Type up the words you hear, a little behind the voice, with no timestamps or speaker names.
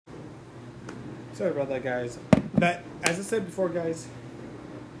Sorry about that, guys. But as I said before, guys,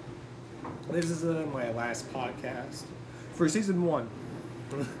 this is my last podcast for season 1.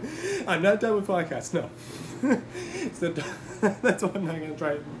 I'm not done with podcasts, no. So that's why I'm not going to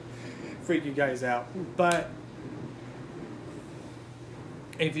try to freak you guys out. But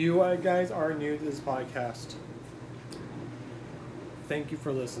if you guys are new to this podcast, thank you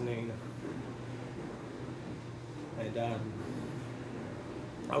for listening. And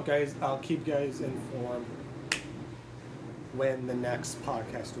I'll keep you guys informed when the next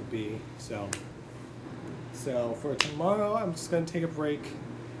podcast will be. So for tomorrow, I'm just gonna take a break.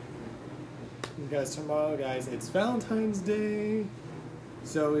 Because tomorrow, guys, it's Valentine's Day.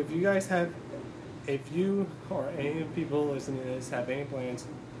 So if you or any of the people listening to this have any plans,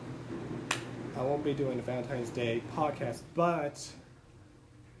 I won't be doing the Valentine's Day podcast, but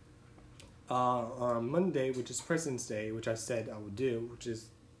on Monday, which is President's Day, which I said I would do, which is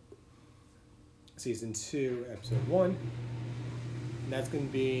season 2, episode 1. And that's going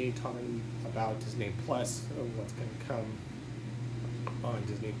to be talking about Disney Plus, or what's going to come on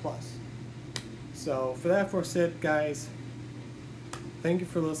Disney Plus. So for that, guys, thank you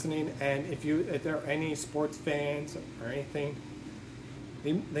for listening. And if there are any sports fans or anything,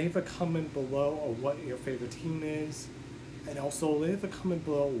 leave a comment below of what your favorite team is, and also leave a comment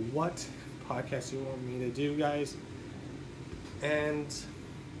below what podcast you want me to do, guys. And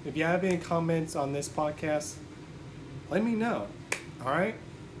if you have any comments on this podcast, let me know. Alright?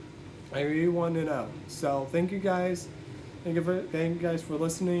 I really want to know. So thank you guys. Thank you guys for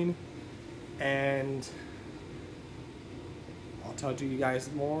listening. And I'll talk to you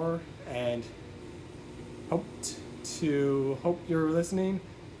guys more. And hope you're listening.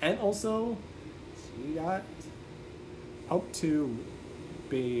 And also, see you guys. Hope to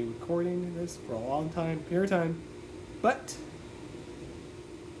be recording this for a long period of time. But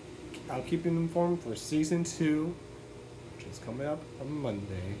I'll keep you informed for season 2, which is coming up on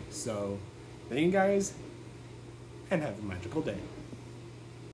Monday. So, thank you guys, and have a magical day.